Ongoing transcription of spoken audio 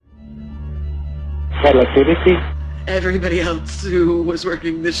Relativity? Everybody else who was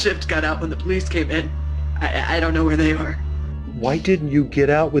working the shift got out when the police came in. I don't know where they are. Why didn't you get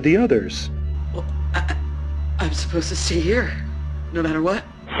out with the others? Well, I'm supposed to stay here, no matter what.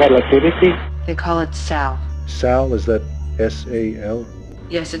 Relativity? They call it SAL. SAL, is that S-A-L?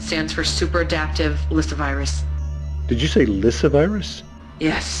 Yes, it stands for Super Adaptive Lyssavirus. Did you say Lyssavirus?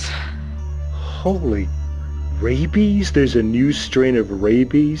 Yes. Holy rabies? There's a new strain of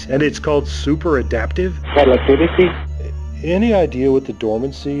rabies, and it's called super adaptive? Relativity? Any idea what the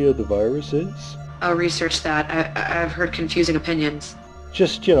dormancy of the virus is? I'll research that. I've heard confusing opinions.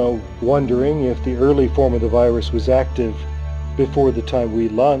 Just, wondering if the early form of the virus was active before the time we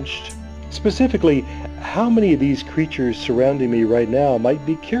launched. Specifically, how many of these creatures surrounding me right now might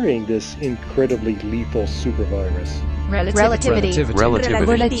be carrying this incredibly lethal supervirus? Relativity.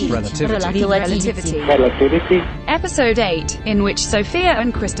 Relativity? Episode 8, in which Sophia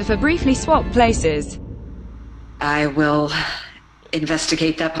and Christopher briefly swap places. I will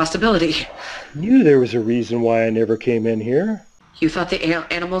investigate that possibility. Knew there was a reason why I never came in here. You thought the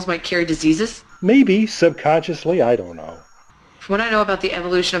animals might carry diseases? Maybe, subconsciously, I don't know. From what I know about the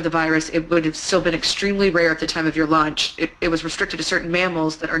evolution of the virus, it would have still been extremely rare at the time of your launch. It was restricted to certain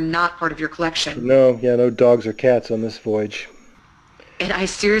mammals that are not part of your collection. No dogs or cats on this voyage. And I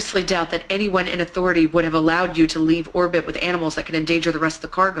seriously doubt that anyone in authority would have allowed you to leave orbit with animals that could endanger the rest of the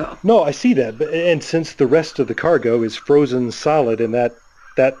cargo. No, I see that. And since the rest of the cargo is frozen solid in that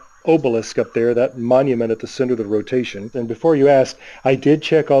obelisk up there, that monument at the center of the rotation, and before you ask, I did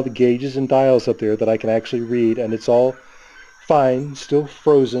check all the gauges and dials up there that I can actually read, and it's all fine, still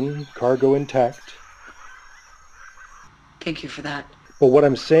frozen, cargo intact. Thank you for that. But what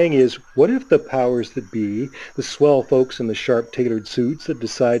I'm saying is, what if the powers that be, the swell folks in the sharp tailored suits that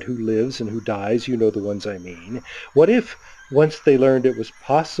decide who lives and who dies, you know the ones I mean, what if, once they learned it was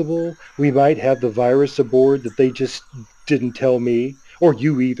possible, we might have the virus aboard that they just didn't tell me, or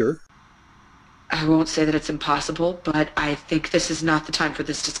you either? I won't say that it's impossible, but I think this is not the time for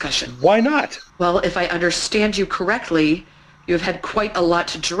this discussion. Why not? Well, if I understand you correctly, you have had quite a lot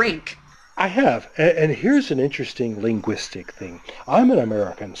to drink. I have, and here's an interesting linguistic thing. I'm an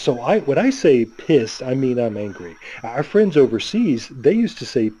American, so when I say pissed, I mean I'm angry. Our friends overseas, they used to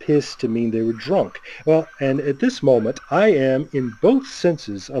say pissed to mean they were drunk. Well, and at this moment, I am in both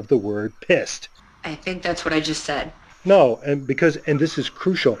senses of the word pissed. I think that's what I just said. No, and this is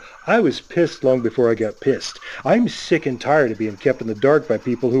crucial, I was pissed long before I got pissed. I'm sick and tired of being kept in the dark by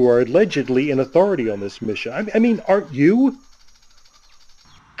people who are allegedly in authority on this mission. I mean, aren't you?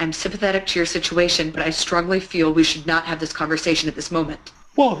 I'm sympathetic to your situation, but I strongly feel we should not have this conversation at this moment.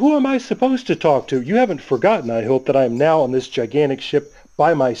 Well, who am I supposed to talk to? You haven't forgotten, I hope, that I am now on this gigantic ship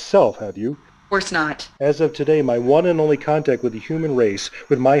by myself, have you? Of course not. As of today, my one and only contact with the human race,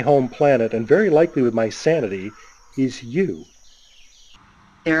 with my home planet, and very likely with my sanity, is you.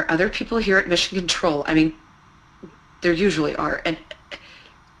 There are other people here at Mission Control. I mean, there usually are, and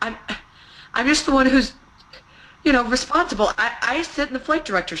I'm just the one who's, responsible. I sit in the flight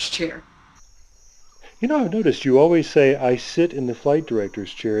director's chair. I've noticed you always say, I sit in the flight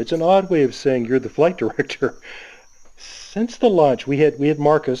director's chair. It's an odd way of saying you're the flight director. Since the launch, we had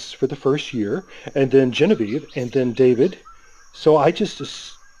Marcus for the first year, and then Genevieve, and then David. So I just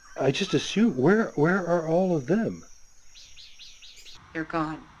assume, where are all of them? They're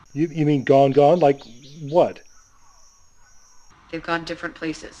gone. You mean gone? Like what? They've gone different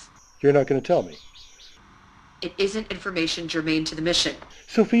places. You're not going to tell me? It isn't information germane to the mission.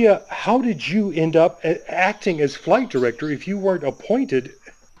 Sophia, how did you end up acting as flight director if you weren't appointed?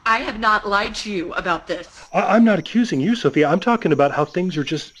 I have not lied to you about this. I'm not accusing you, Sophia. I'm talking about how things are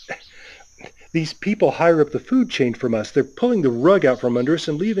just... These people higher up the food chain from us. They're pulling the rug out from under us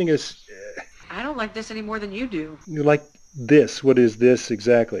and leaving us... I don't like this any more than you do. You like this? What is this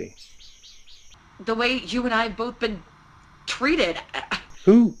exactly? The way you and I have both been treated.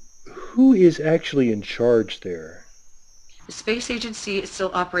 Who is actually in charge there? The space agency is still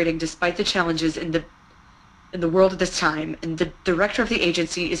operating despite the challenges in the world at this time, and the director of the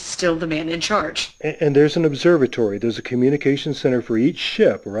agency is still the man in charge. And there's an observatory. There's a communication center for each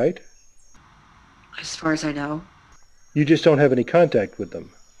ship, right? As far as I know. You just don't have any contact with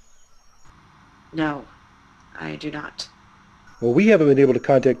them? No, I do not. Well, we haven't been able to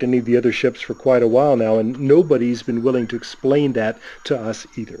contact any of the other ships for quite a while now, and nobody's been willing to explain that to us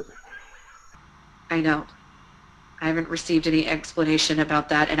either. I know. I haven't received any explanation about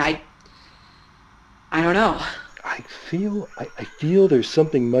that, and I don't know. I feel there's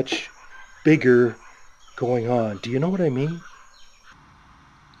something much bigger going on. Do you know what I mean?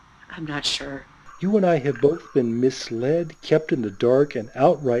 I'm not sure. You and I have both been misled, kept in the dark, and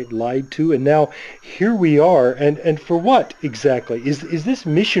outright lied to, and now here we are, and for what exactly? Is this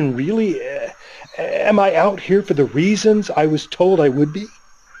mission really, am I out here for the reasons I was told I would be?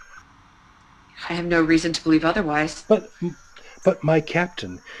 I have no reason to believe otherwise. But my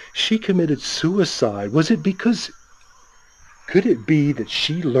captain, she committed suicide. Was it because, could it be that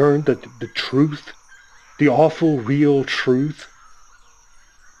she learned the truth, the awful, real truth?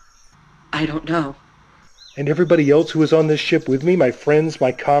 I don't know. And everybody else who was on this ship with me, my friends,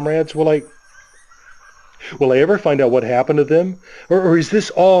 my comrades, will I ever find out what happened to them? Or is this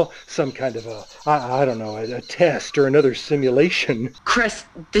all some kind of I don't know, a test or another simulation? Chris,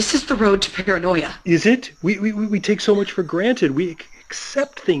 this is the road to paranoia. Is it? We take so much for granted. We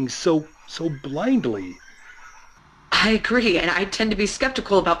accept things so blindly. I agree, and I tend to be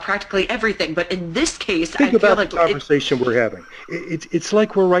skeptical about practically everything, but in this case, Think I feel about like the conversation we're having. It's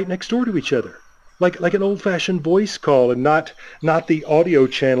like we're right next door to each other. Like an old-fashioned voice call and not the audio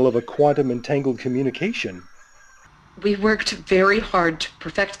channel of a quantum entangled communication. we worked very hard to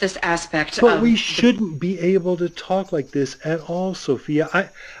perfect this aspect But of we shouldn't be able to talk like this at all, Sophia.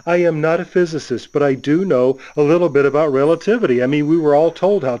 I am not a physicist, but I do know a little bit about relativity. I mean, we were all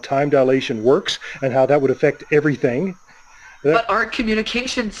told how time dilation works and how that would affect everything. But our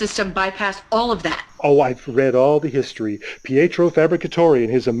communication system bypassed all of that. Oh, I've read all the history. Pietro Fabricatore and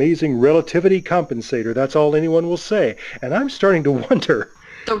his amazing relativity compensator. That's all anyone will say. And I'm starting to wonder.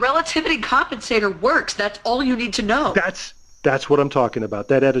 The relativity compensator works. That's all you need to know. That's what I'm talking about.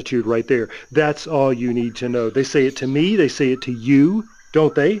 That attitude right there. That's all you need to know. They say it to me. They say it to you,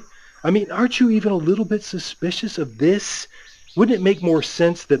 don't they? I mean, aren't you even a little bit suspicious of this? Wouldn't it make more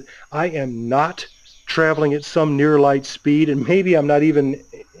sense that I am not traveling at some near light speed, and maybe I'm not even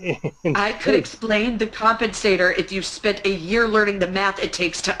I could explain the compensator if you spent a year learning the math it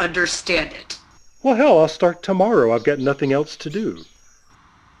takes to understand it. Well, hell, I'll start tomorrow. I've got nothing else to do.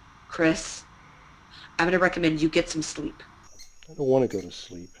 Chris, I'm going to recommend you get some sleep. I don't want to go to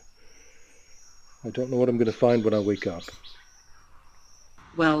sleep. I don't know what I'm going to find when I wake up.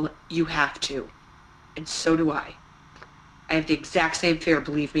 Well, you have to. And so do I. I have the exact same fear,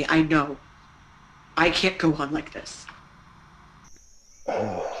 believe me. I know. I can't go on like this.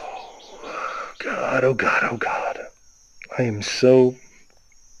 Oh, God, oh, God, oh, God. I am so...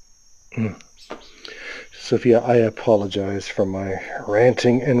 Sophia, I apologize for my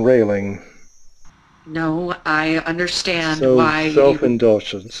ranting and railing. No, I understand So why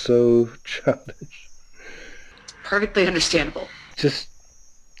self-indulgent, so childish. Perfectly understandable. Just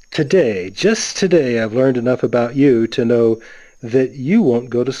today, I've learned enough about you to know that you won't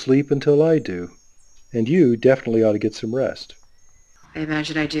go to sleep until I do. And you definitely ought to get some rest. I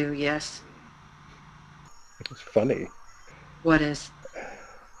imagine I do, yes. It's funny. What is?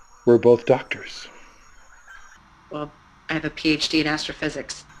 We're both doctors. Well, I have a PhD in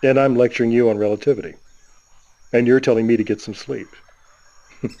astrophysics. And I'm lecturing you on relativity. And you're telling me to get some sleep.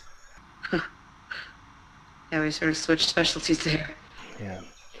 Yeah, we sort of switched specialties there. Yeah.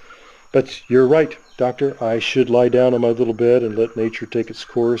 But you're right, Doctor. I should lie down on my little bed and let nature take its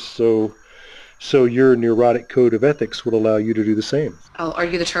course, so your neurotic code of ethics would allow you to do the same. I'll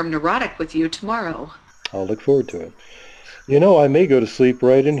argue the term neurotic with you tomorrow. I'll look forward to it. You know, I may go to sleep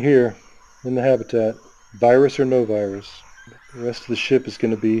right in here, in the habitat, virus or no virus. The rest of the ship is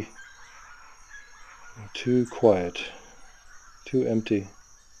going to be too quiet, too empty.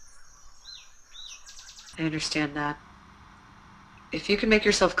 I understand that. If you can make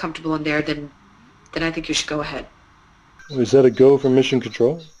yourself comfortable in there, then I think you should go ahead. Is that a go from Mission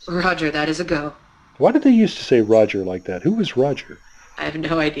Control? Roger, that is a go. Why did they used to say Roger like that? Who was Roger? I have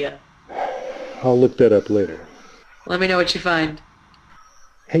no idea. I'll look that up later. Let me know what you find.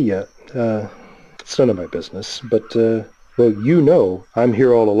 Hey, it's none of my business, but, well, you know I'm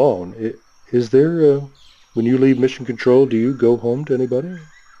here all alone. Is there, when you leave Mission Control, do you go home to anybody?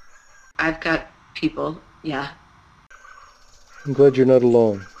 I've got people, yeah. I'm glad you're not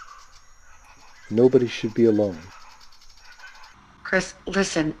alone. Nobody should be alone. Chris,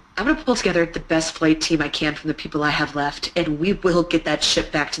 listen, I'm going to pull together the best flight team I can from the people I have left, and we will get that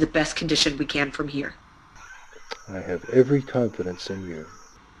ship back to the best condition we can from here. I have every confidence in you.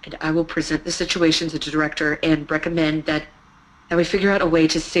 And I will present the situation to the director and recommend that we figure out a way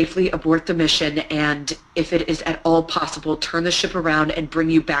to safely abort the mission and, if it is at all possible, turn the ship around and bring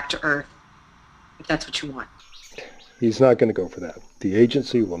you back to Earth, if that's what you want. He's not going to go for that. The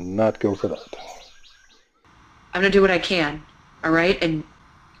agency will not go for that. I'm going to do what I can, all right? And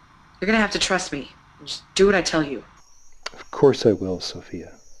you're going to have to trust me. Just do what I tell you. Of course I will,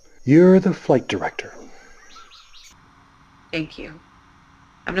 Sophia. You're the flight director. Thank you.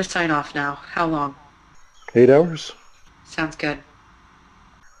 I'm going to sign off now. How long? 8 hours. Sounds good.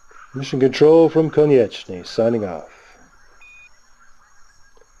 Mission Control from Konieczny, signing off.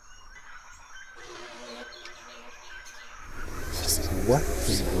 What?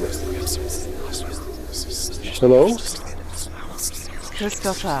 Hello?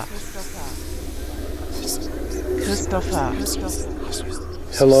 Christopher. Christopher.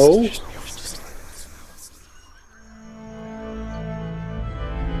 Hello?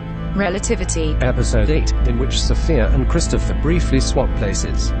 Relativity. Episode 8, in which Sophia and Christopher briefly swap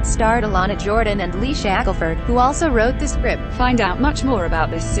places. Starred Alana Jordan and Lee Shackelford, who also wrote the script. Find out much more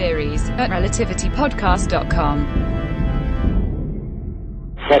about this series at relativitypodcast.com.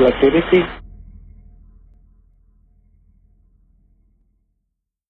 Relativity.